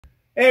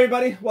Hey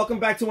everybody, welcome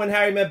back to When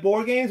Harry Met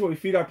Board Games, where we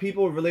feed our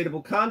people with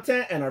relatable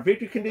content and our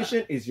victory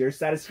condition is your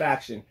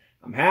satisfaction.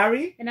 I'm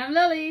Harry. And I'm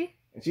Lily.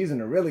 And she's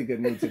in a really good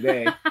mood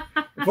today.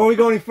 Before we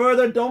go any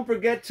further, don't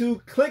forget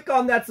to click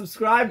on that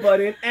subscribe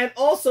button and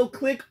also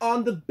click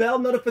on the bell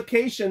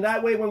notification.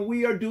 That way when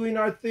we are doing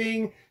our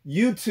thing,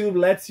 YouTube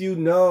lets you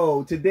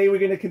know. Today we're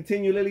going to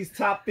continue Lily's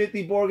top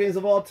 50 board games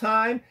of all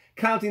time,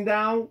 counting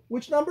down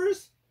which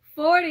numbers?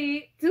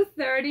 40 to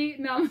 30.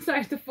 No, I'm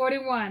sorry, to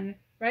 41,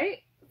 right?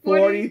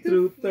 40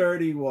 through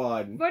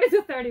 31. 40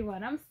 to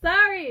 31. I'm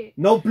sorry.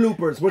 No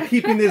bloopers. We're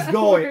keeping this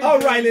going. All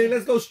right, Lily,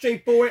 let's go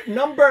straight forward.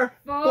 Number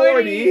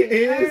 40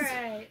 is... All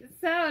right.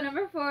 So,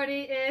 number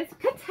 40 is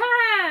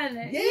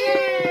Catan.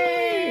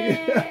 Yay!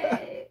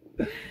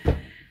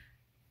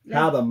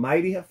 How the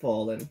mighty have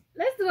fallen.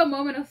 Let's do a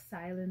moment of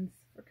silence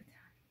for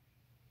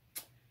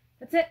Catan.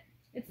 That's it.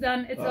 It's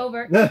done. It's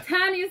over.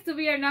 Catan used to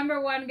be our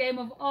 #1 game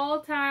of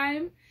all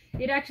time.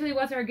 It actually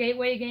was our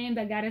gateway game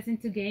that got us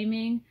into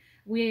gaming.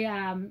 We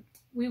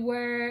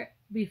were,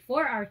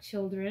 before our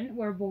children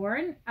were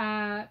born,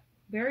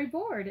 very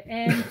bored,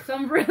 and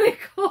some really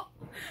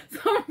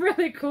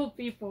cool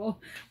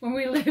people when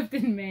we lived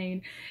in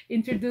Maine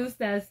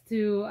introduced us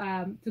to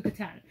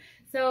Catan.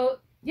 So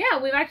yeah,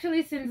 we've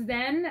actually since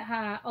then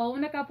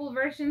owned a couple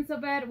versions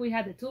of it. We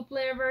had the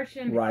 2-player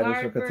version, the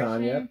Riders for Catan.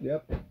 version.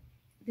 Yep.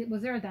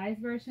 Was there a dice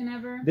version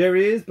ever? There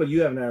is, but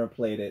you have never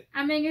played it.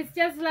 I mean, it's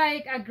just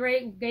like a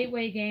great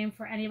gateway game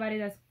for anybody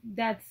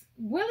that's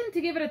willing to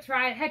give it a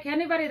try. Heck,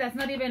 anybody that's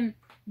not even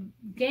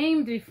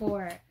gamed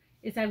before.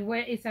 It's a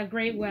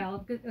great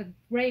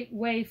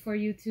way for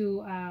you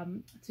to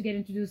get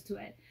introduced to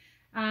it.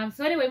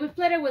 So anyway, we've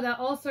played it with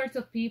all sorts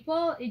of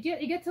people. It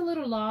gets a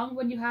little long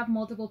when you have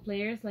multiple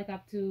players, like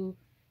up to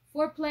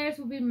 4 players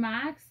will be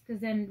max,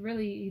 because then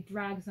really it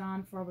drags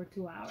on for over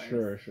 2 hours.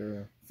 Sure.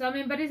 So I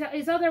mean, but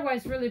it's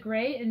otherwise really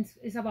great, and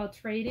it's about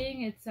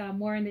trading. It's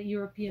more in the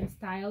European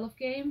style of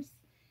games,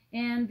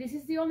 and this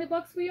is the only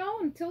box we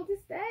own till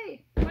this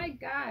day. My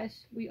gosh,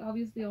 we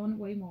obviously own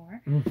way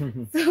more.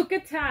 So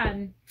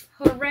Catan,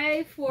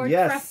 hooray for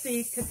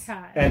trusty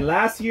Catan! And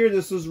last year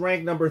this was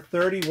ranked number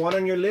 31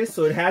 on your list,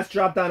 so it has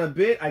dropped down a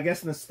bit. I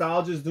guess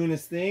nostalgia is doing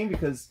its thing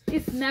because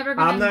it's never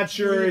gonna I'm not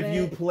sure if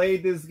you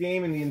played this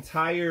game in the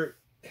entire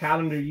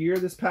calendar year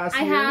this past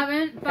year. I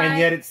haven't, but and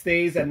yet it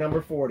stays at number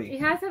 40.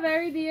 It has a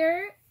very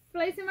dear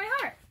place in my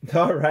heart.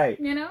 All right.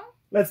 You know?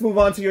 Let's move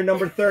on to your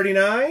number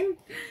 39.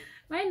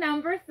 My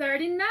number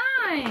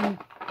 39.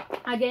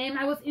 A game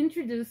I was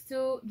introduced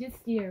to this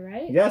year,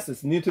 right? Yes,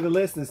 it's new to the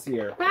list this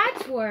year.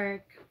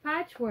 Patchwork.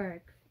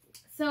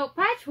 So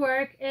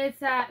Patchwork is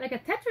like a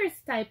Tetris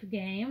type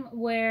game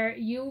where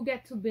you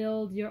get to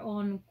build your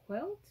own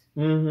quilt.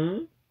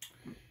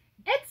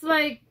 It's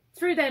like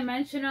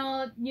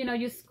 3-dimensional. You know,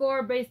 you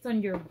score based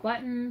on your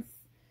buttons,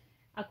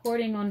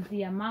 according on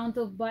the amount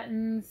of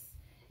buttons.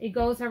 It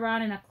goes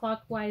around in a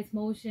clockwise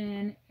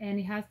motion, and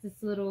it has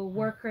this little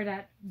worker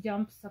that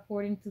jumps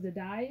according to the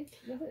dice.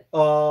 Is it?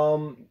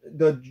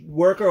 The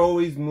worker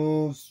always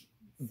moves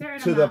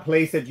to the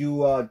place that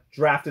you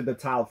drafted the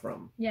tile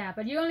from. Yeah,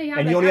 but you only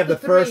have the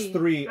first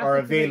 3 are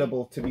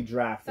available to be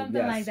drafted.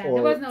 Something like that. Or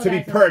there was no to be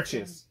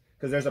purchased,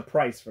 because there's a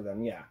price for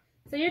them. Yeah.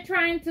 So you're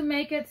trying to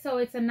make it so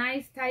it's a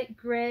nice tight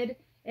grid.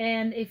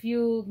 And if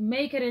you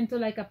make it into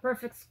like a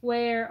perfect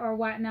square or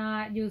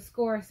whatnot, you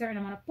score a certain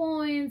amount of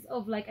points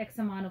of like X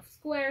amount of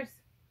squares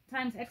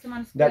times X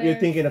amount of squares. That you're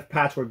thinking of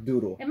Patchwork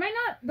Doodle. It might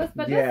not,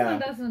 but this one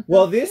doesn't.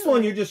 Well, this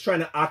one you're just trying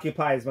to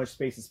occupy as much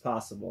space as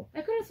possible.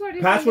 I could have sworn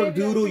this Patchwork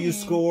Doodle, you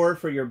score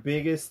for your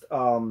biggest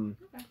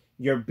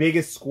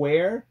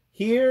square.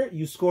 Here,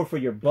 you score for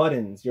your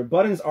buttons. Your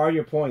buttons are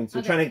your points.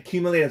 You're trying to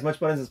accumulate as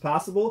much buttons as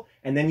possible,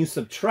 and then you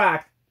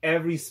subtract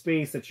every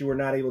space that you were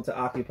not able to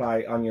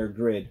occupy on your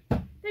grid.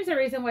 There's a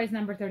reason why it's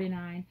number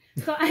 39.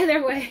 So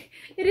either way,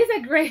 it is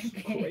a great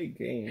game. Great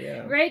game,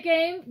 yeah. Great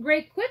game.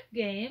 Great quick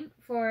game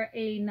for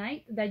a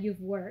night that you've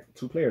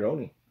worked. 2-player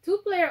only.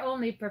 2-player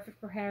only,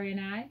 perfect for Harry and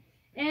I.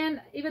 And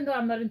even though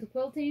I'm not into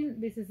quilting,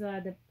 this is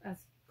as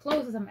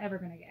close as I'm ever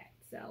going to get.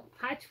 So,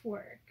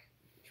 Patchwork.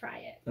 Try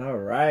it. All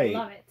right.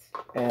 Love it.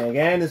 And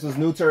again, this was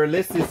new to our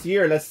list this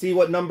year. Let's see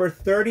what number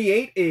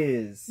 38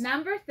 is.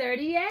 Number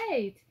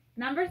 38.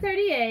 Number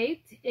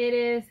 38, it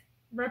is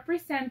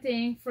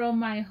representing from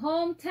my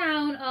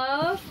hometown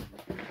of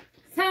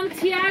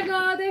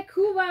Santiago de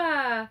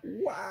Cuba.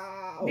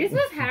 Wow. This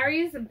was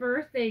Harry's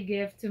birthday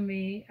gift to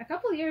me a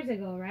couple years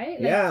ago,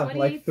 right?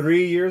 Like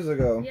 3 years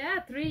ago. Yeah,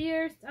 3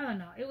 years. I don't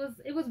know.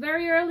 It was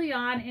very early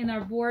on in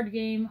our board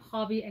game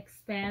hobby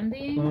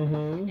expanding.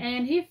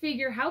 And he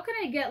figured, how can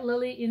I get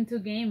Lily into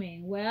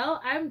gaming?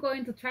 Well, I'm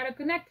going to try to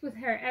connect with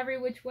her every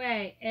which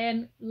way.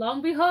 And lo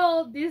and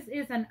behold, this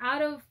is an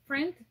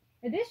out-of-print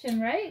edition,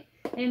 right?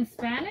 In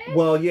Spanish?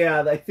 Well,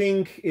 yeah, I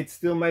think it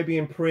still might be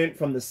in print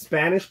from the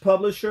Spanish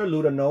publisher,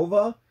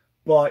 Ludanova,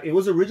 but it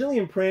was originally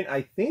in print,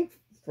 I think,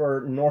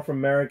 for North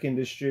American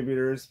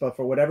distributors, but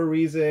for whatever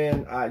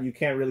reason, you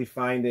can't really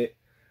find it.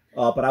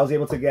 But I was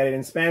able to get it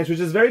in Spanish, which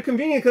is very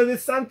convenient because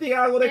it's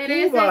Santiago de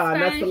Cuba,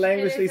 and that's the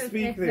language they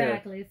speak there.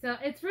 Exactly. So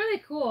it's really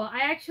cool.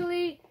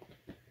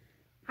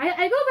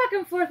 I go back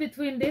and forth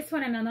between this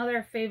one and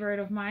another favorite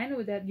of mine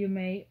that you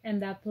may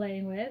end up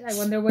playing with. I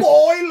wonder what...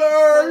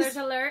 Spoilers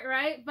alert,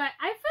 right? But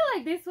I feel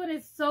like this one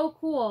is so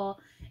cool.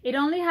 It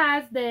only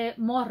has the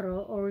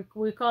morro, or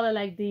we call it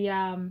like the,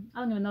 I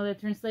don't even know the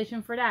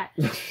translation for that.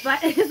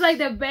 But it's like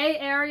the Bay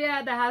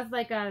Area that has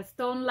like a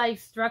stone-like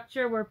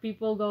structure where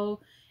people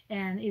go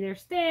and either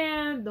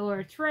stand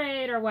or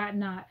trade or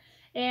whatnot.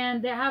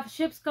 And they have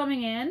ships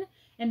coming in.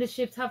 And the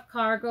ships have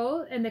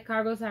cargo, and the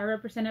cargoes are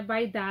represented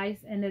by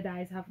dice, and the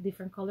dice have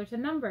different colors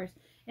and numbers.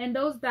 And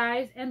those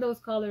dice and those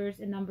colors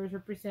and numbers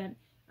represent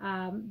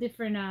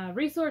different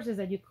resources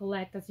that you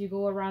collect as you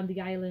go around the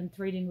island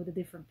trading with the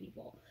different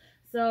people.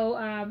 So,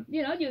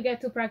 you know, you get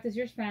to practice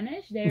your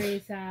Spanish. There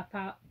is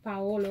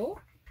Paolo,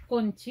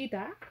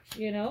 Conchita,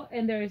 you know,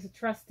 and there is a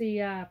trusty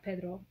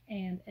Pedro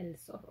and El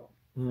Zorro,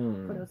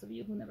 for those of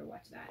you who never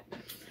watched that.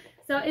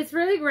 So it's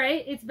really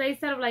great. It's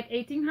based out of like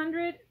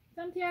 1800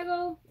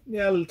 Santiago.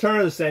 Yeah, turn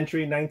of the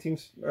century,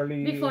 19th,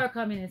 early... Before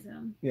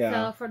communism. Yeah.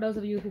 So for those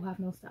of you who have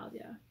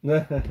nostalgia.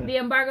 The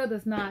embargo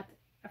does not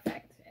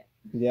affect it.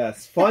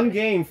 Yes. Fun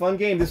game, fun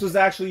game. This was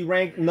actually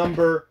ranked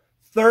number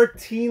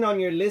 13 on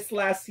your list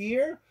last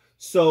year.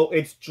 So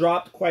it's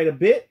dropped quite a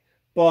bit.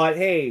 But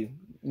hey,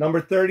 number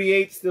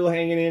 38 still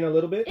hanging in a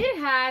little bit. It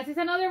has. It's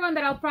another one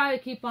that I'll probably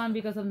keep on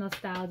because of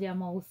nostalgia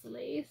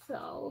mostly.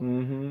 So, I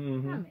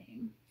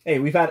mean... Hey,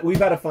 we've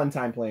had a fun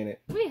time playing it.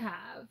 We have.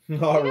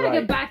 All we gotta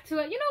get back to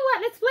it. You know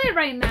what? Let's play it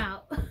right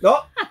now.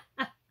 Oh,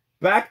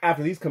 back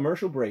after these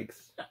commercial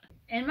breaks.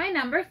 And my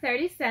number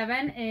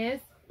 37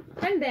 is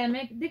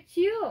Pandemic the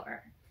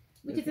Cure,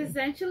 which is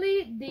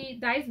essentially the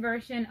dice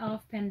version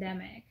of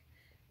Pandemic,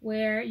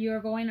 where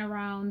you're going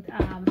around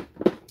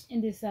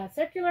in this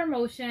circular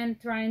motion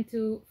trying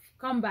to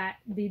combat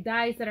the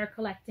dice that are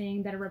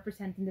collecting that are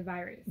representing the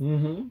virus.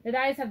 The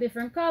dice have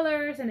different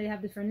colors and they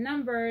have different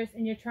numbers,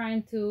 and you're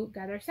trying to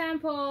gather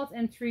samples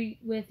and treat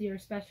with your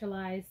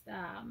specialized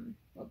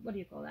what do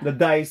you call that? The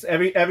dice.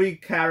 Every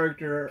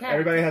character,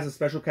 everybody has a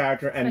special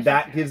character, and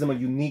that gives them a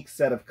unique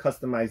set of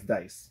customized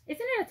dice.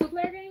 Isn't it a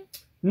 2-player game?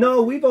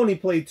 No, we've only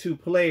played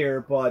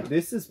 2-player, but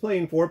this is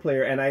playing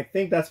 4-player, and I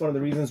think that's one of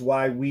the reasons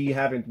why we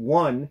haven't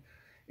won.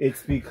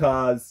 It's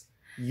because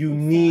you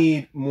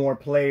need more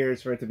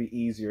players for it to be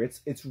easier.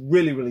 It's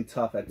really, really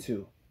tough at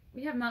 2.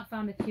 We have not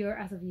found a cure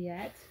as of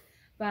yet,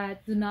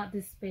 but do not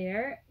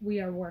despair. We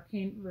are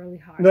working really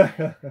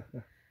hard.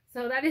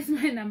 So that is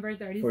my number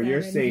 37. For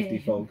your safety,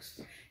 folks.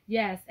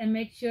 Yes, and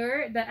make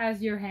sure that as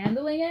you're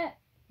handling it,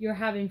 you're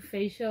having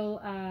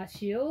facial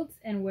shields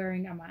and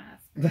wearing a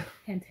mask.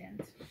 Hint,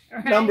 hint.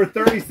 Right? Number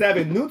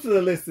 37, new to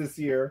the list this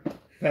year.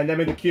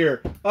 Pandemic the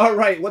Cure. All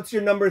right, what's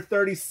your number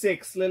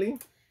 36, Lily?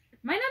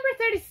 My number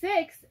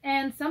 36,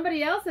 and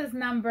somebody else's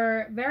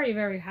number very,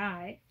 very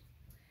high,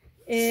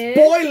 is...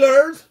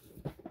 Spoilers!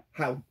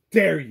 How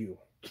dare you?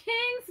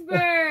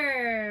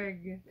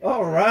 Kingsburg!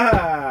 All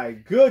right,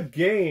 good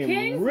game.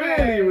 Kingsburg.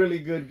 Really, really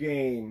good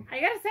game. I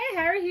gotta say,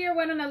 Harry here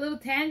went on a little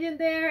tangent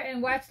there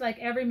and watched like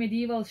every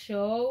medieval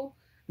show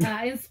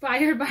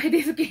inspired by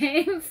this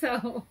game,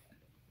 so...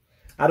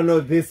 I don't know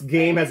if this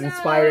game has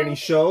inspired any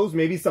shows.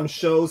 Maybe some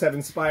shows have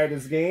inspired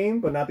this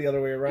game, but not the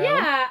other way around.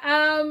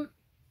 Yeah,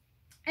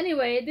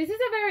 anyway, this is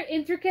a very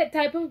intricate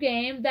type of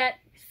game that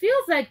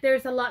feels like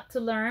there's a lot to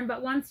learn,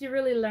 but once you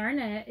really learn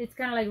it, it's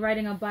kind of like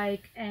riding a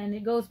bike, and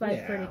it goes by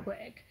pretty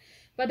quick.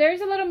 But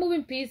there's a lot of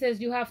moving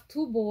pieces. You have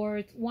 2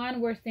 boards,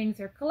 one where things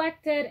are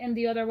collected, and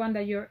the other one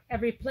that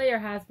every player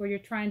has where you're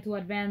trying to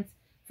advance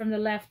from the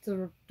left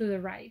to the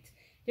right.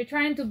 You're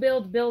trying to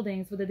build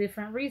buildings with the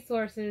different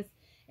resources,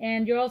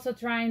 and you're also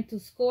trying to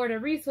score the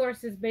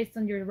resources based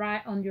on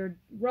your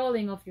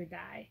rolling of your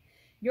die.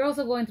 You're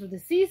also going through the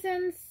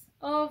seasons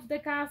of the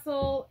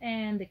castle,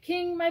 and the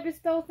king might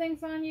bestow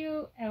things on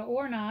you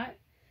or not,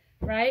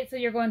 right? So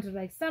you're going through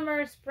like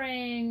summer,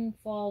 spring,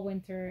 fall,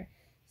 winter,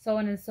 so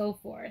on and so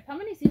forth. How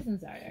many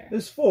seasons are there?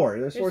 There's 4.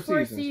 There's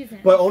 4 seasons.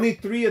 But only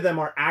 3 of them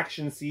are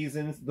action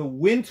seasons. The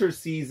winter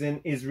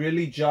season is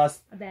really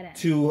just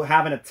to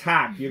have an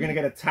attack. You're going to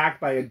get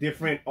attacked by a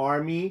different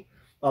army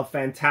of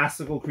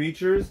fantastical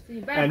creatures.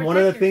 So and one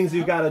of the things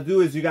you got to do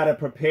is you got to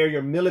prepare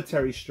your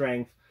military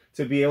strength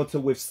to be able to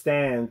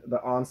withstand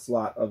the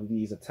onslaught of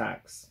these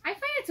attacks. I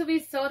find it to be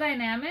so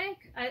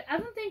dynamic. I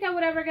don't think I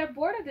would ever get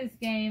bored of this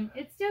game.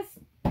 It's just...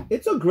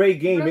 It's a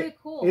great game. Really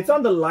cool. It's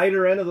on the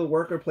lighter end of the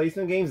worker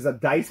placement games. It's a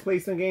dice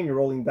placement game. You're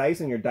rolling dice,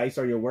 and your dice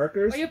are your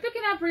workers. Or you're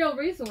picking up real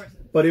resources.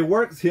 But it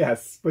works,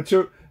 yes. But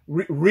you're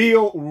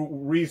real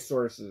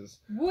resources.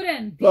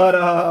 Wooden. But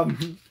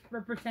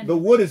the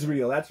wood is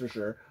real, that's for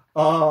sure.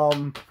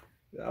 I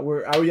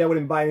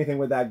wouldn't buy anything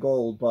with that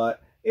gold,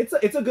 but it's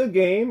a good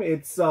game.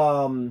 It's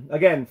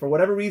again, for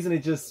whatever reason,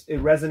 it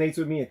resonates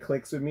with me, it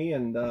clicks with me,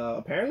 and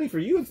apparently for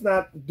you it's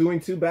not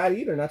doing too bad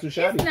either, not too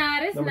shabby. It's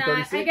not.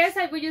 36. I guess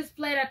we just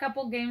played a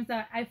couple games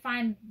that I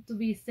find to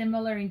be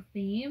similar in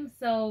theme,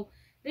 so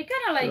they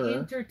kind of like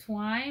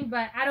intertwine.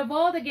 But out of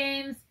all the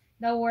games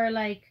that were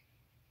like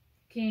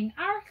King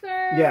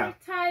Arthur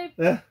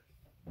type.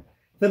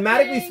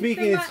 Thematically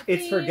speaking,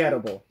 it's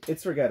forgettable.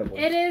 It's forgettable.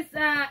 It is.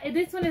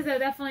 This one is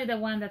definitely the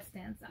one that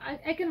stands out.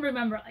 I can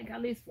remember like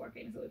at least 4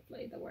 games that we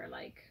played that were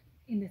like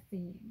in the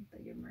theme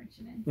that you're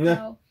mentioning. Yeah.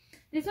 So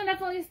this one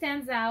definitely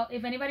stands out.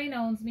 If anybody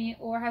knows me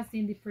or has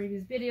seen the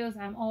previous videos,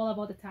 I'm all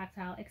about the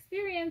tactile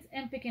experience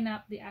and picking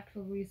up the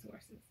actual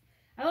resources.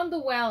 I don't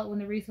do well when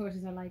the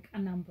resources are like a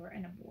number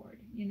and a board,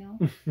 you know.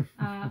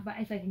 But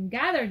if I can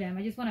gather them,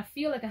 I just want to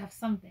feel like I have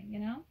something, you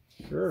know.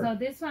 Sure. So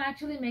this one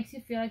actually makes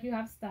you feel like you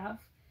have stuff.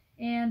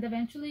 And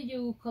eventually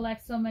you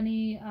collect so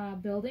many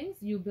buildings.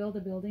 You build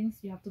the buildings.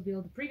 You have to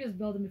build the previous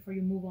building before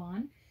you move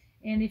on.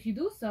 And if you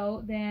do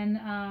so,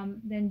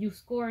 then you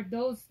score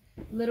those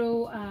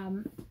little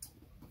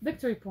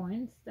victory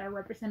points that are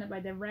represented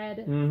by the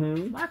red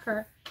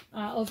marker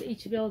of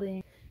each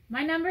building.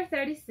 My number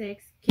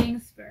 36,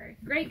 Kingsburg.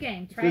 Great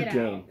game. Try it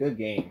out. Good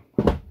game.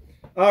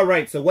 All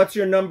right. So what's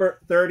your number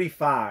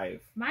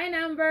 35? My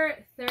number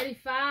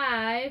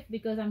 35,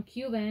 because I'm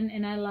Cuban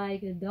and I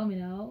like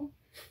domino.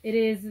 It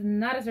is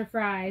not a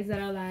surprise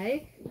that I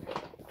like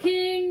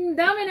King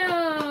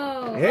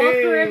Domino. Hey.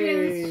 All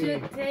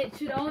Caribbeans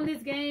should own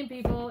this game,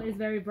 people. It's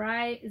very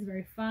bright. It's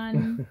very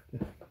fun.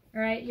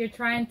 All right, you're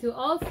trying to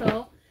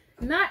also,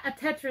 not a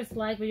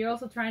Tetris-like, but you're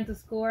also trying to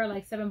score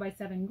like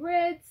 7x7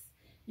 grids.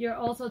 You're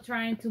also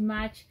trying to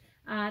match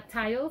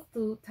tiles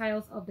to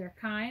tiles of their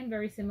kind,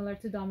 very similar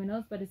to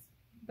dominoes, but it's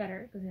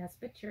better because it has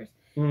pictures.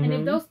 And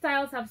if those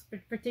tiles have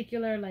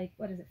particular, like,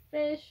 what is it,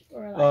 fish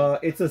or like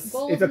it's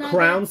a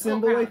crown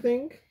symbol, I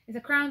think. It's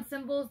a crown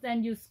symbols.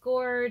 Then you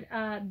scored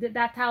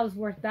that tile is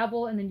worth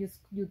double, and then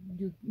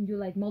you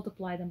like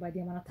multiply them by the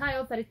amount of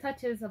tiles that it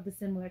touches of the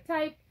similar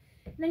type.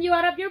 And then you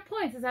add up your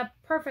points. It's a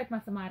perfect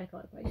mathematical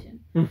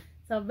equation.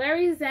 So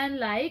very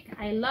Zen-like.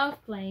 I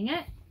love playing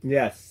it.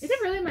 Yes. Is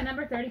it really my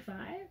number 35?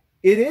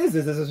 It is.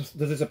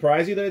 Does it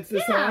surprise you that it's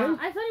this high? Yeah,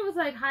 I thought it was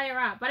like higher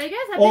up, but I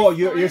guess at oh, this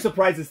you're point,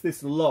 surprised it's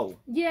this low.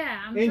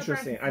 Yeah, I'm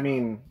interesting. I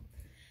mean,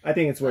 I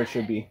think it's where it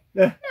should be.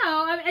 No,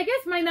 I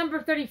guess my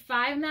number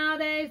 35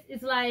 nowadays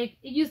is like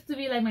it used to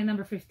be like my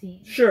number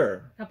 15.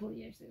 Sure. A couple of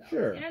years ago.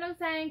 Sure. You know what I'm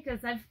saying?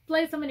 Because I've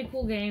played so many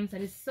cool games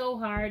that it's so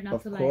hard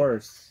not to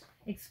like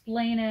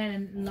explain it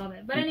and love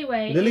it. But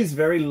anyway, Lily's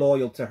very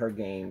loyal to her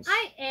games.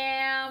 I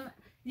am.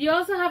 You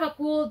also have a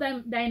cool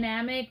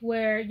dynamic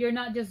where you're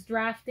not just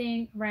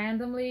drafting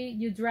randomly.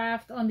 You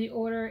draft on the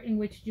order in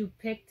which you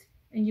picked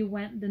and you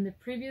went in the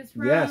previous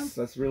round. Yes,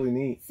 that's really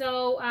neat.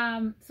 So,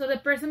 so the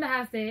person that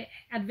has the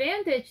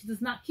advantage does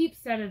not keep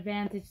that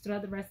advantage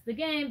throughout the rest of the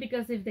game,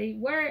 because if they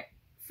were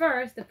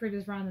first the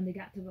previous round and they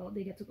get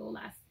to go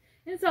last.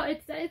 And so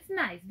it's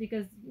nice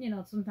because, you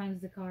know,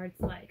 sometimes the cards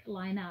like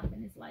line up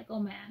and it's like, oh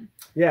man,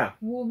 yeah,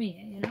 woo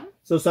me, you know.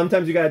 So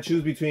sometimes you gotta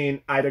choose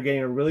between either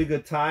getting a really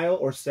good tile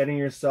or setting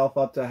yourself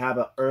up to have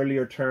an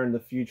earlier turn the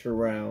future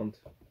round.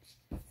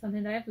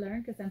 Something that I've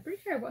learned, because I'm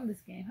pretty sure I won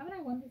this game. Haven't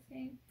I won this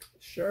game?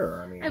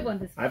 Sure, I mean, I've won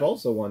this game. I've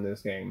also won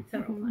this game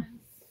several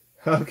times.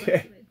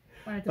 Okay.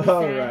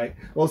 All right.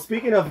 Well,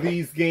 speaking of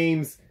these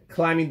games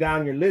climbing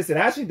down your list, it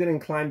actually didn't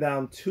climb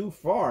down too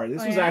far.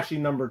 This was actually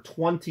number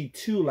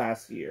 22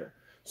 last year.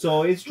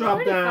 So it's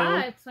dropped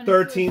down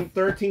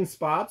 13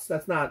 spots.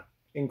 That's not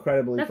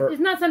incredibly... It's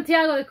not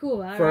Santiago de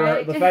Cuba, for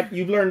right? the fact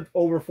you've learned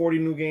over 40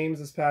 new games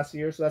this past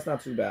year, so that's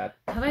not too bad.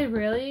 Have I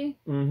really?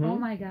 Oh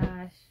my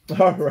gosh.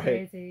 All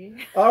right. Crazy.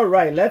 All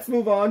right. Let's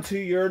move on to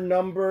your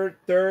number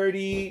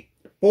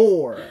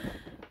 34.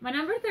 My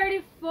number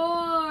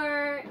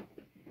 34...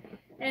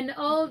 an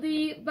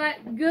oldie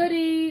but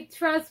goodie,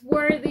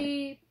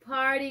 trustworthy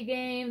party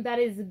game that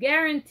is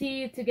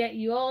guaranteed to get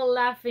you all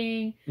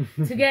laughing,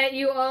 to get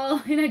you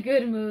all in a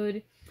good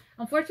mood.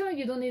 Unfortunately,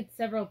 you do need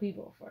several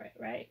people for it,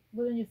 right?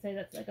 Wouldn't you say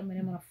that's like a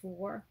minimum of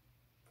 4?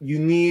 You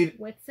need...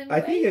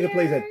 I think you can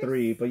play at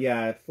 3, but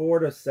yeah, at 4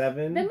 to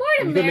 7. The more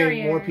the you merrier. can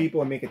make more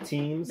people and make it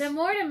teams. The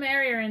more the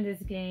merrier in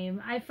this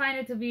game. I find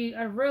it to be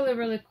a really,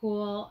 really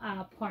cool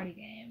party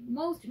game.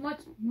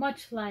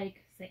 Much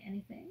like Say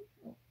Anything.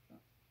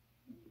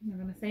 I'm not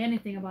going to say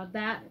anything about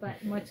that,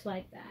 but much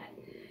like that.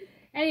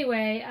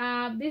 Anyway,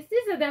 this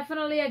is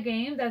definitely a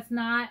game that's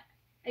not...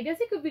 I guess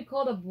it could be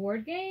called a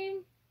board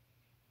game,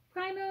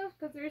 kind of,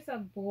 because there's a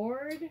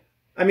board.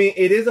 I mean,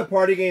 it is a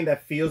party game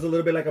that feels a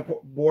little bit like a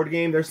board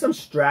game. There's some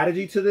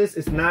strategy to this.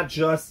 It's not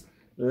just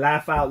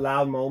laugh out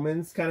loud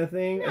moments kind of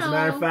thing. No. As a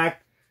matter of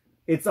fact,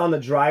 it's on the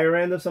drier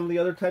end of some of the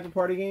other type of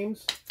party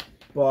games.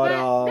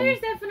 But there's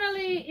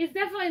it's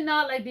definitely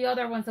not like the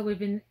other ones that we've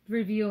been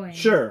reviewing.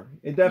 Sure,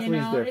 it definitely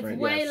is different.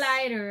 It's way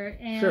lighter,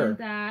 and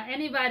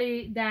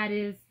anybody that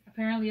is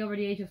apparently over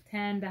the age of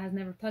 10 that has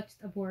never touched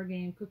a board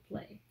game could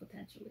play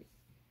potentially.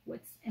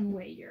 Wits and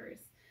Wagers.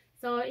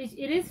 So it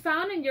is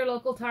found in your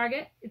local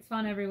Target. It's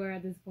found everywhere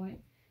at this point.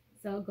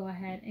 So go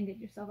ahead and get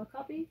yourself a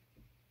copy.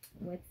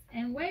 Wits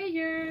and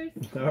Wagers.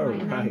 All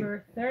right.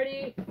 Number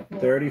 34.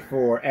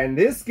 34. And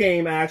this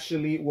game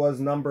actually was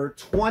number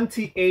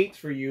 28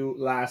 for you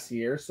last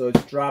year. So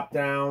it's dropped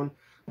down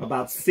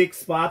about 6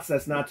 spots.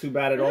 That's not too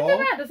bad at all.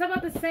 That's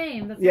about the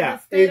same. Yeah,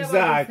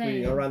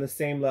 exactly. Around the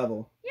same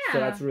level. So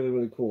that's really,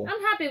 really cool.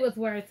 I'm happy with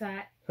where it's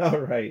at. All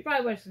right.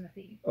 Probably worse than the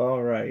theme.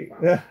 All right.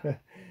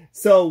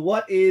 So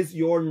what is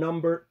your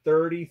number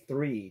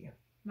 33?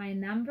 My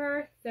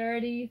number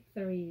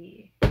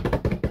 33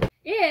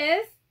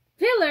 is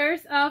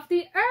Pillars of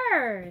the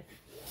Earth.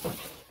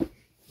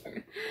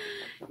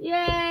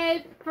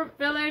 Yay for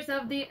Pillars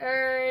of the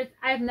Earth.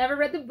 I've never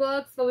read the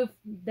books, but we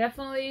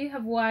definitely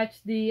have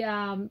watched the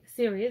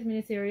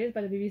miniseries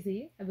by the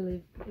BBC. I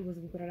believe it was,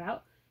 we put it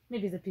out.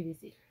 Maybe it's a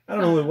PBC. I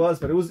don't know who it was,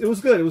 but it was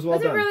good. It was well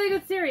done. It was a really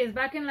good series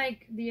back in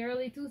like the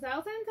early 2000s,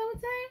 I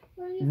would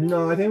say.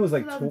 No, I think it was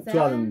like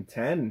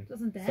 2010.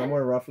 2010?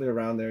 Somewhere roughly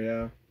around there,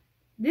 yeah.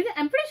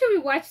 I'm pretty sure we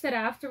watched it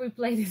after we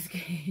played this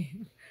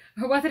game.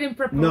 Or was it in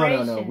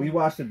preparation? No. We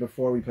watched it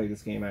before we played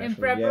this game, actually. In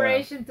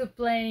preparation to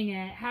playing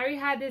it. Harry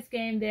had this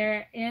game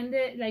there in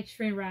the like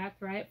shrink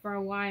wrapped, right, for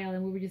a while,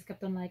 and we just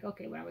kept on like,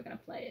 okay, when are we gonna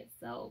play it?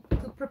 So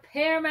to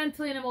prepare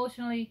mentally and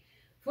emotionally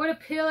for the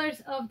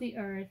Pillars of the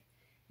Earth,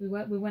 we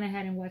went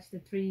ahead and watched the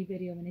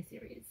 3-video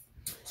miniseries.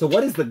 So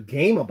what is the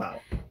game about?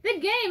 The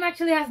game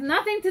actually has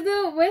nothing to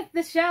do with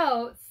the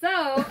show.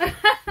 So,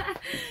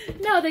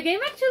 no, the game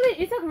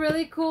actually is a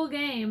really cool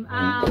game.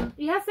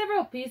 It has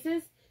several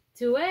pieces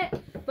to it,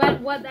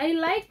 but what I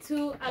like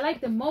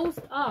the most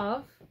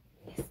of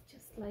is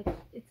just like,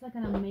 it's like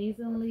an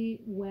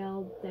amazingly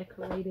well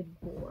decorated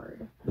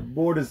board. The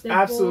board is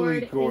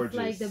absolutely gorgeous.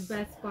 It's like the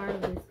best part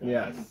of this game.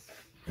 Yes.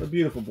 A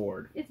beautiful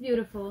board. It's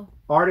beautiful.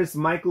 Artist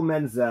Michael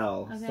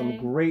Menzel. Okay. Some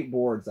great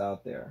boards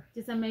out there.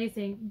 Just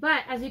amazing.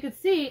 But as you can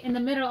see, in the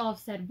middle of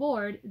said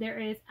board, there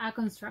is a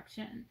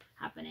construction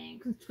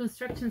happening.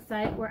 Construction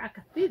site where a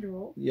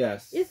cathedral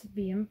is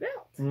being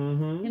built.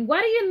 Mm-hmm. And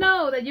what do you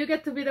know that you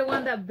get to be the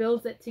one that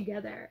builds it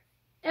together?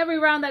 Every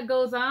round that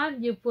goes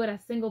on, you put a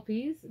single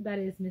piece that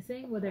is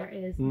missing, whether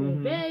it is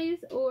the base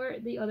or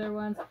the other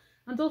ones.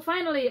 Until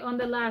finally, on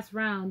the last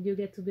round, you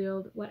get to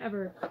build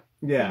whatever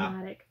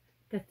thematic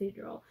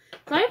cathedral.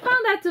 So I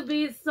found that to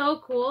be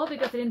so cool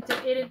because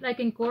it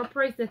like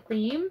incorporates the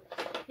theme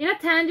in a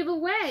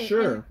tangible way.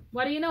 Sure. And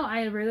what do you know?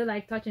 I really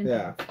like touching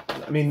things.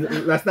 I mean,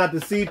 that's not to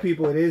deceive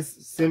people. It is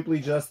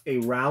simply just a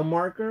round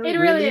marker. It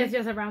really is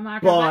just a round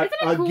marker. But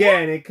isn't it cool?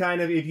 Again, it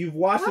kind of, if you've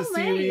watched the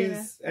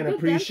series and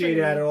appreciate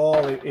it at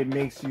all, it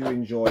makes you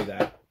enjoy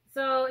that.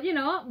 So, you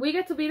know, we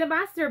get to be the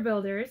master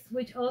builders,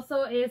 which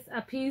also is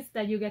a piece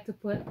that you get to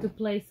put to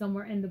play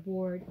somewhere in the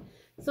board.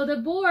 So the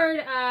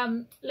board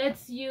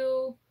lets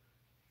you,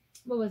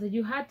 what was it?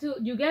 You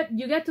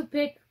get to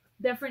pick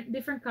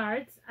different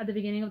cards at the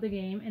beginning of the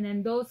game, and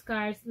then those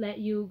cards let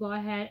you go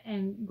ahead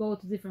and go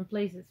to different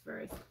places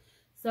first.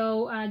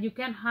 So you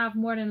can't have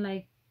more than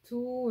like 2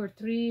 or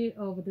 3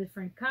 of a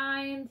different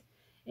kind,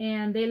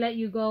 and they let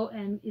you go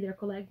and either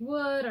collect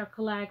wood or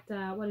collect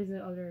what is the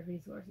other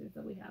resources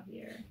that we have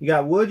here? You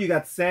got wood, you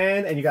got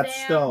sand, and you got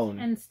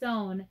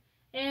stone.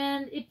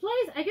 And it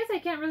plays, I guess I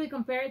can't really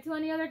compare it to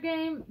any other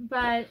game,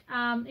 but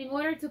in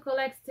order to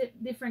collect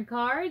different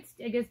cards,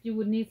 I guess you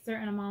would need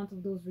certain amount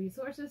of those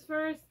resources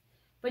first.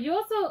 But you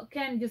also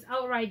can just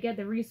outright get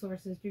the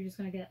resources. You're just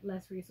going to get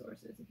less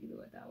resources if you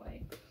do it that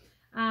way.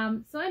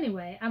 So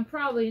anyway, I'm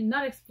probably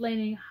not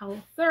explaining how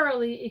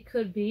thoroughly it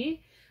could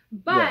be,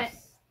 but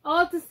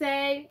all to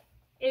say,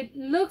 it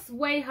looks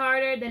way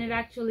harder than it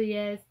actually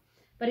is.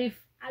 But if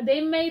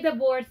they made the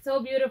board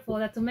so beautiful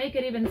that to make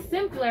it even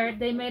simpler,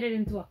 they made it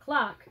into a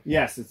clock.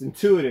 Yes, it's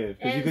intuitive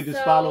because you could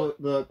just follow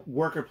the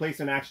worker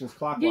placement actions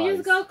clockwise. You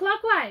just go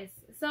clockwise.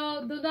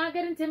 So do not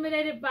get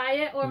intimidated by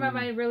it or by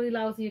my really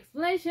lousy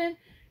explanation.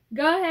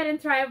 Go ahead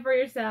and try it for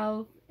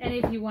yourself. And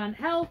if you want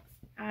help,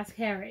 ask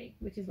Harry,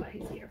 which is what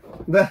he's here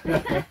for.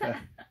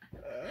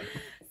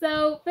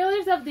 So,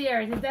 Pillars of the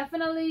Earth is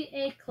definitely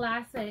a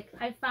classic.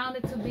 I found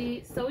it to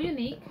be so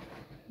unique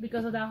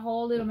because of that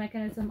whole little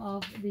mechanism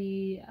of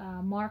the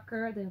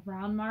marker, the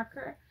round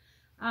marker.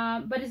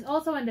 But it's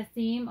also in the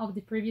theme of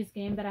the previous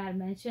game that I had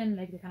mentioned,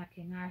 like the kind of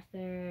King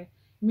Arthur,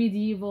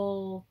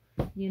 medieval,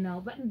 you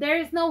know. But there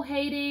is no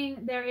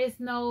hating.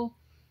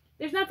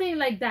 There's nothing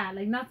like that.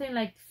 Like nothing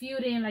like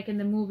feuding like in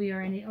the movie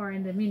or in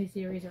the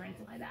miniseries or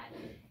anything like that.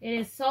 It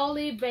is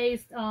solely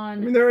based on...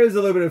 I mean, there is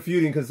a little bit of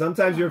feuding because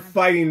sometimes you're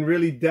fighting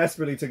really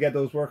desperately to get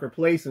those worker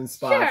placement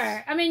spots.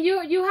 Sure. I mean,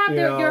 you have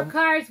your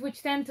cards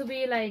which tend to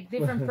be like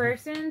different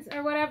persons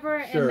or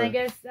whatever. Sure. And I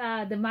guess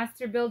the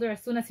master builder,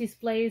 as soon as he's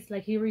placed,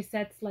 like he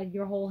resets like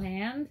your whole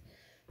hand.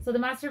 So the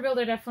master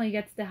builder definitely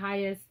gets the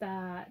highest,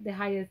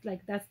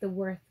 like that's the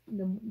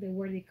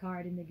worthy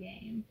card in the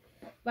game.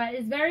 But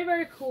it's very,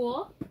 very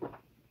cool.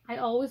 I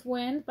always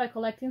win by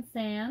collecting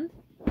sand.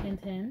 Hint,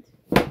 hint.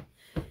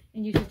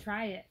 And you should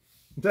try it.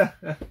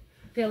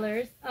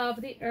 Pillars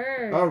of the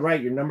Earth. All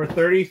right, your number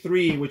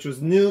 33, which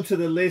was new to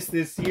the list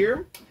this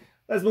year.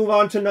 Let's move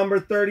on to number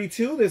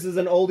 32. This is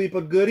an oldie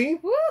but goodie.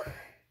 Woo!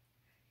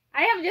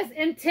 I am just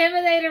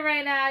intimidated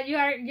right now. You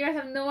guys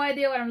have no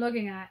idea what I'm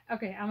looking at.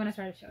 Okay, I'm gonna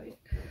try to show you.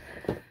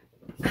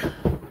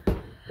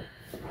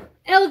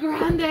 El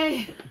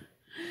Grande.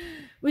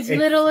 Which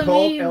literally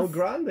means El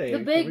Grande.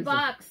 the big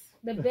box.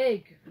 The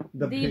big.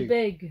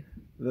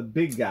 The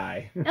big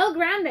guy. El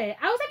Grande.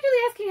 I was actually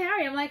asking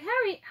Harry. I'm like,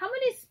 Harry, how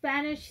many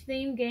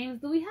Spanish-themed games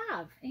do we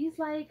have? And he's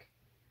like,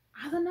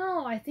 I don't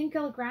know. I think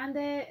El Grande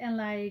and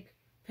like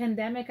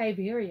Pandemic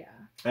Iberia.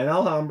 And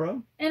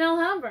Alhambra. And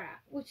Alhambra,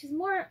 which is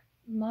more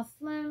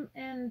Muslim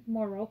and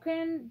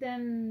Moroccan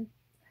than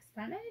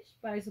Spanish.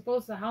 But I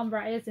suppose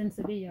Alhambra is in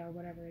Sevilla or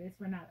whatever it is.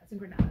 Granada. It's in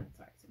Granada.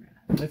 Sorry, it's in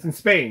Granada. It's in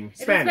Spain.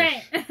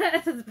 Spanish. It's in Spain.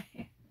 It's in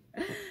Spain.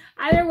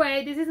 Either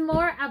way, this is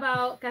more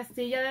about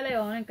Castilla de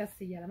León and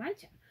Castilla-La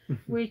Mancha.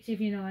 Which, if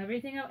you know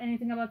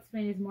anything about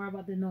Spain, is more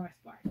about the north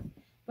part.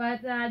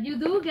 But you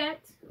do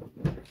get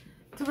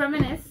to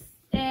reminisce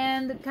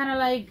and kind of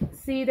like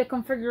see the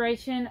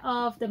configuration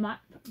of the map.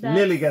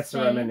 Lily gets to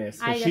reminisce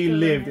because she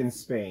lived in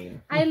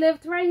Spain. I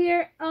lived right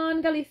here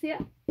on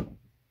Galicia.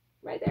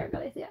 Right there,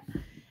 Galicia.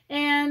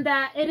 And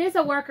it is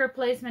a worker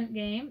placement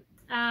game.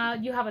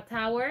 You have a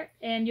tower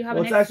and you have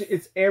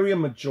it's area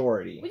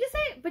majority. Would you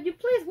say? But you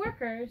place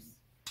workers.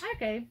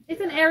 Okay,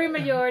 it's an area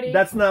majority.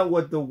 That's not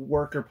what the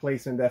worker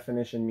placement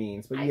definition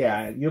means, but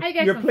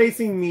you're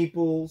placing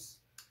meeples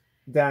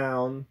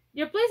down.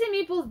 You're placing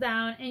meeples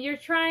down, and you're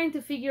trying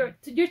to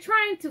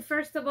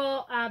first of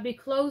all be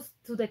close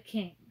to the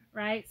king,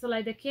 right? So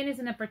like the king is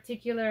in a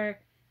particular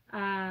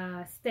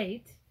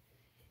state,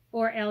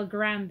 or El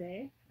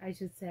Grande, I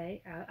should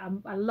say,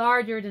 a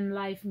larger than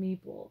life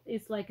meeple.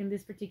 It's like in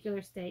this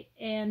particular state,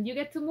 and you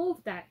get to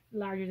move that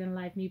larger than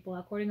life meeple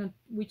according to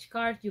which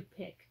cards you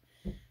pick.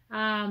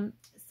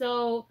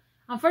 So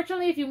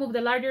unfortunately, if you move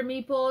the larger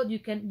meeple,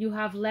 you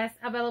have less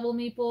available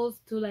meeples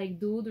to like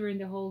do during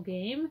the whole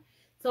game.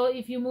 So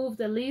if you move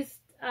the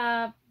least,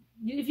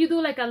 if you do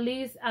like a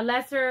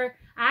lesser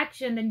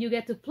action, then you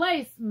get to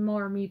place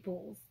more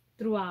meeples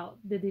throughout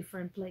the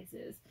different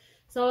places.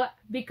 So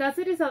because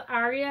it is an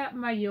area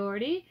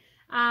majority,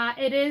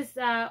 it is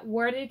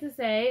worthy to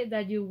say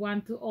that you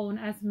want to own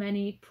as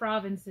many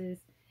provinces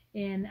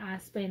in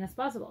Spain as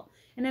possible.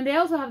 And then they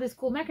also have this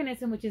cool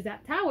mechanism, which is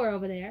that tower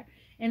over there.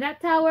 And that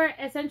tower,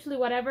 essentially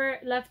whatever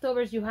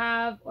leftovers you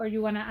have or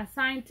you want to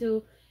assign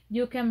to,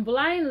 you can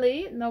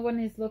blindly, no one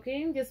is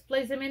looking, just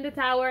place them in the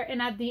tower. And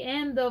at the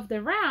end of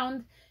the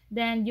round,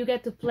 then you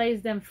get to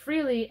place them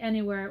freely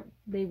anywhere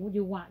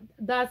you want.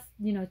 Thus,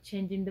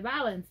 changing the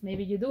balance.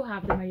 Maybe you do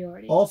have the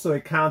majority. Also,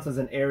 it counts as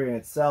an area in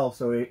itself,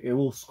 so it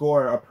will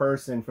score a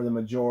person for the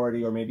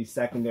majority or maybe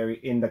secondary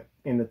in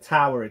the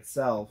tower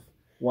itself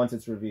once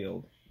it's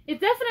revealed. It's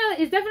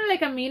definitely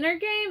like a meaner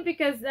game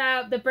because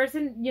the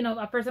person,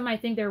 a person might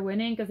think they're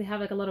winning because they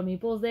have like a lot of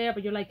meeples there,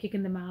 but you're like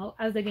kicking them out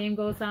as the game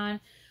goes on.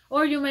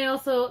 Or you may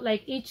also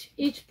like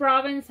each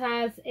province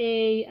has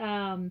a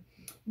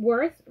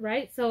worth,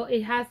 right? So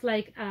it has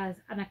like an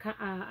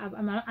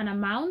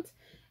amount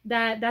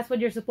that's what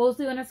you're supposed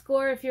to gonna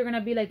score if you're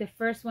gonna be like the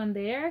first one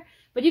there.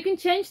 But you can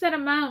change that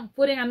amount,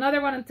 putting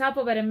another one on top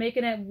of it and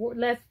making it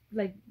less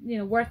like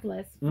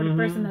worthless for the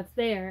person that's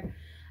there.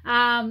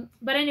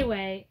 But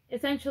anyway,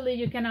 essentially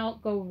you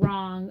cannot go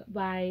wrong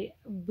by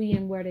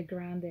being where the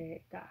Grande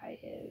guy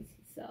is.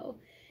 So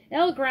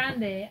El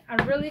Grande,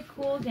 a really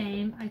cool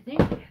game. I think,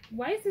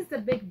 why is this a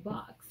big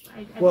box?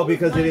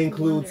 Because it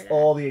includes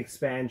all the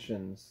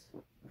expansions.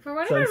 For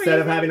whatever reason. So instead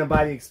of having to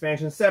buy the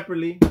expansions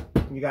separately,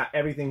 you got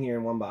everything here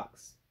in one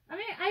box. I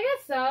mean, I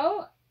guess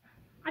so.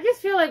 I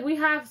just feel like we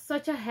have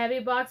such a heavy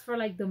box for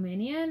like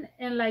Dominion,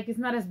 and like it's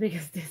not as big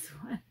as this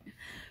one.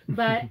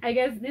 But I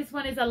guess this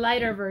one is a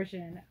lighter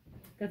version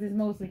because it's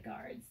mostly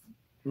cards.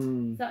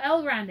 So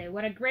El Grande,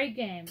 what a great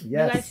game. Yes.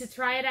 You guys should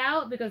try it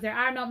out because there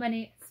are not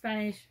many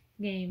Spanish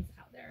games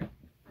out there.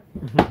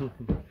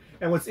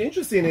 And what's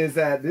interesting is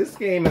that this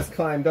game has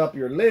climbed up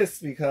your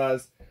list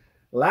because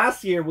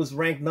last year was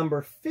ranked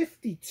number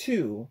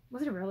 52.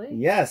 Was it really?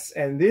 Yes,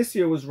 and this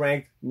year was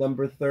ranked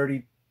number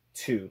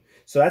 32.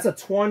 So that's a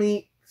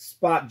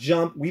 20-spot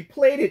jump. We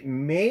played it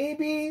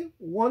maybe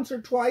once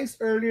or twice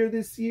earlier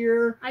this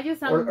year. I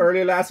just or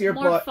earlier last year,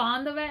 more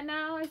fond of it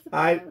now, I suppose.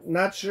 I'm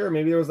not sure.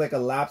 Maybe there was like a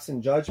lapse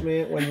in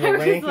judgment when you were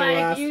ranking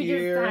last year.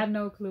 You just had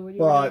no clue what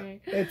you were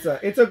doing.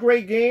 It's a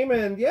great game,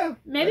 and yeah.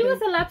 Maybe it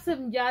was a lapse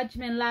in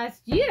judgment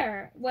last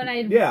year when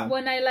I did not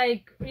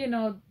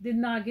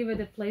give it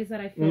the place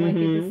that I feel like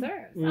it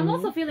deserves. I'm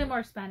also feeling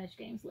more Spanish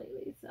games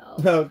lately, so.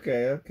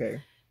 Okay.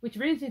 Which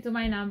brings me to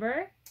my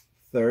number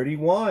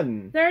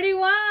 31.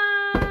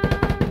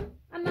 31!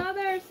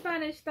 Another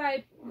Spanish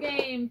type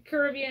game,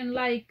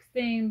 Caribbean-like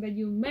thing that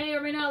you may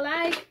or may not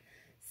like.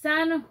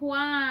 San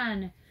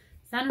Juan.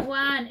 San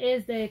Juan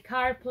is the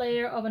card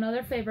player of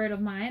another favorite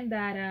of mine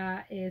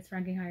that is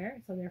ranking higher,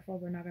 so therefore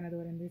we're not going to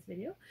do it in this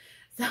video.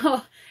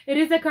 So it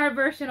is the card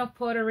version of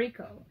Puerto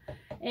Rico.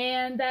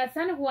 And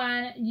San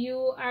Juan,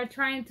 you are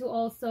trying to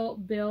also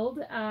build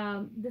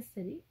the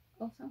city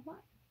of San Juan.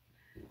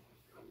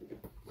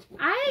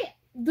 I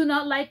do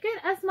not like it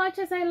as much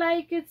as I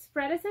like its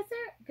predecessor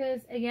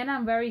because, again,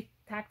 I'm very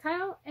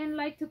tactile and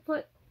like to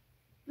put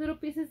little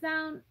pieces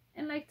down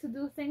and like to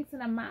do things in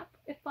a map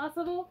if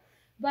possible.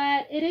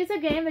 But it is a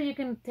game that you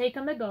can take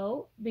on the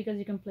go because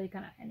you can play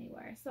kind of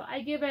anywhere. So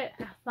I give it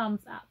a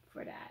thumbs up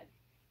for that.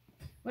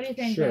 What do you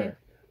think, Sure. Dave?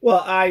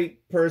 Well, I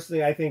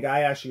think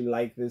I actually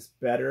like this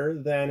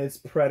better than its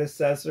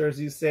predecessor, as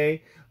you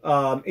say.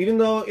 Even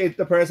though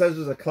the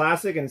predecessor is a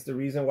classic, and it's the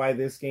reason why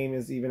this game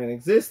is even in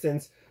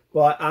existence.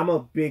 But I'm a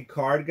big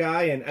card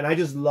guy, and I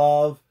just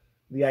love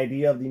the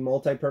idea of the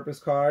multi-purpose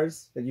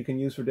cards that you can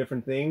use for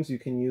different things. You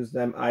can use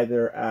them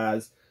either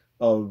as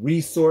a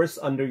resource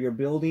under your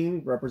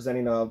building,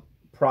 representing a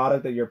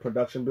product that your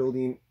production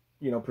building,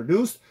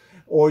 produced,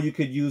 or you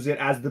could use it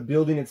as the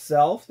building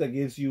itself that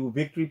gives you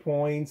victory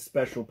points,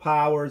 special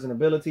powers and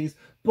abilities,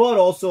 but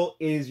also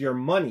is your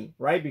money,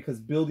 right? Because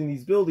building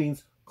these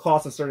buildings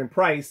costs a certain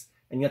price,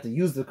 and you have to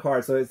use the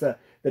card. So it's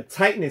the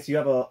tightness. You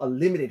have a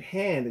limited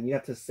hand, and you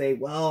have to say,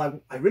 well,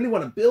 I really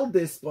want to build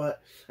this,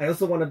 but I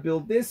also want to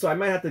build this, so I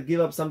might have to give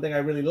up something I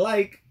really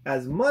like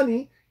as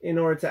money in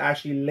order to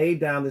actually lay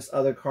down this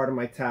other card on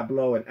my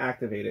tableau and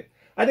activate it.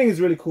 I think it's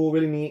really cool,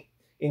 really neat.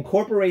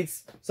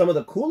 Incorporates some of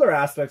the cooler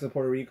aspects of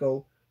Puerto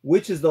Rico,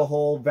 which is the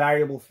whole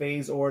variable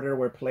phase order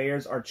where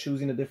players are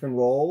choosing the different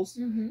roles,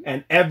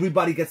 and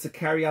everybody gets to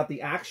carry out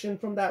the action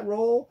from that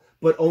role,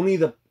 but only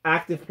the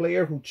active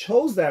player who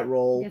chose that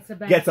role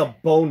gets a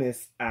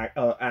bonus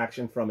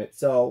action from it.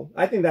 So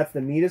I think that's the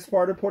neatest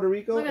part of Puerto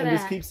Rico, and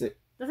this keeps it.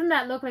 Doesn't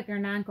that look like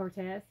Hernan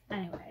Cortez?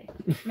 Anyway,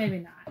 maybe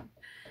not.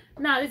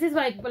 No, this is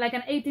like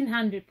an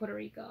 1800 Puerto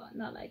Rico,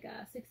 not like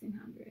a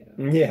 1600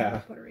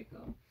 or Puerto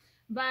Rico.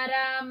 But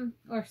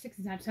or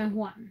 1600, San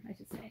Juan, I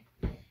should say.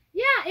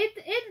 Yeah, it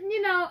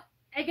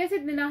I guess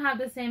it did not have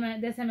the same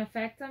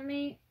effect on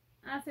me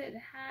as it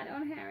had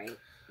on Harry,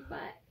 but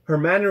her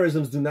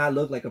mannerisms do not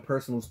look like a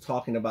person who's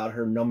talking about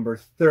her number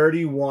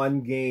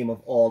 31 game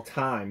of all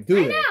time, do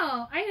they?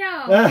 I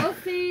know. We'll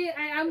see.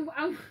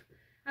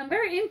 I'm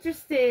very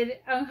interested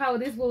on how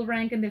this will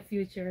rank in the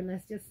future,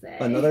 let's just say.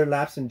 Another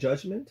lapse in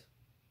judgment?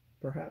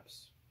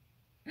 Perhaps.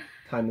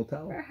 Time will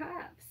tell.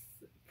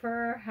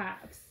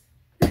 Perhaps.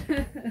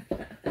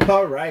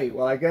 All right.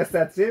 Well, I guess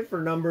that's it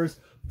for numbers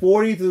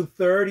 40 through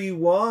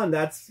 31.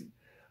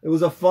 It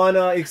was a fun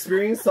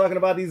experience talking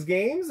about these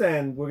games,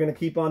 and we're going to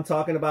keep on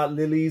talking about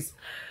Lily's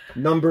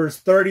numbers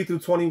 30 through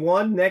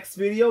 21 next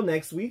video,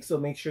 next week, so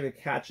make sure to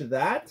catch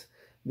that.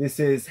 This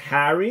is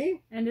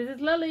Harry. And this is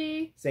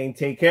Lily. Saying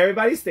take care,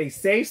 everybody. Stay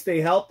safe,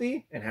 stay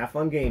healthy, and have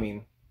fun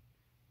gaming.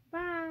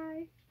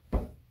 Bye.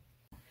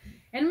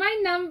 And my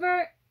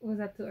number... Was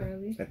that too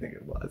early? I think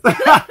it was.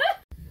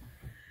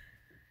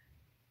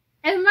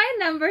 And my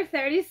number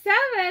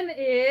 37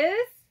 is...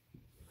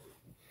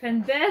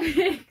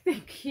 Pandemic the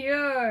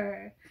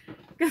Cure.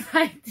 Because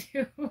I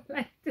do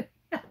like to...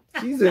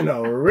 She's in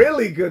a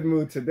really good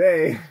mood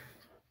today.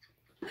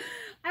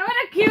 I want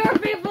to cure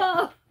people.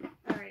 All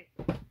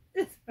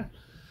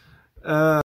right.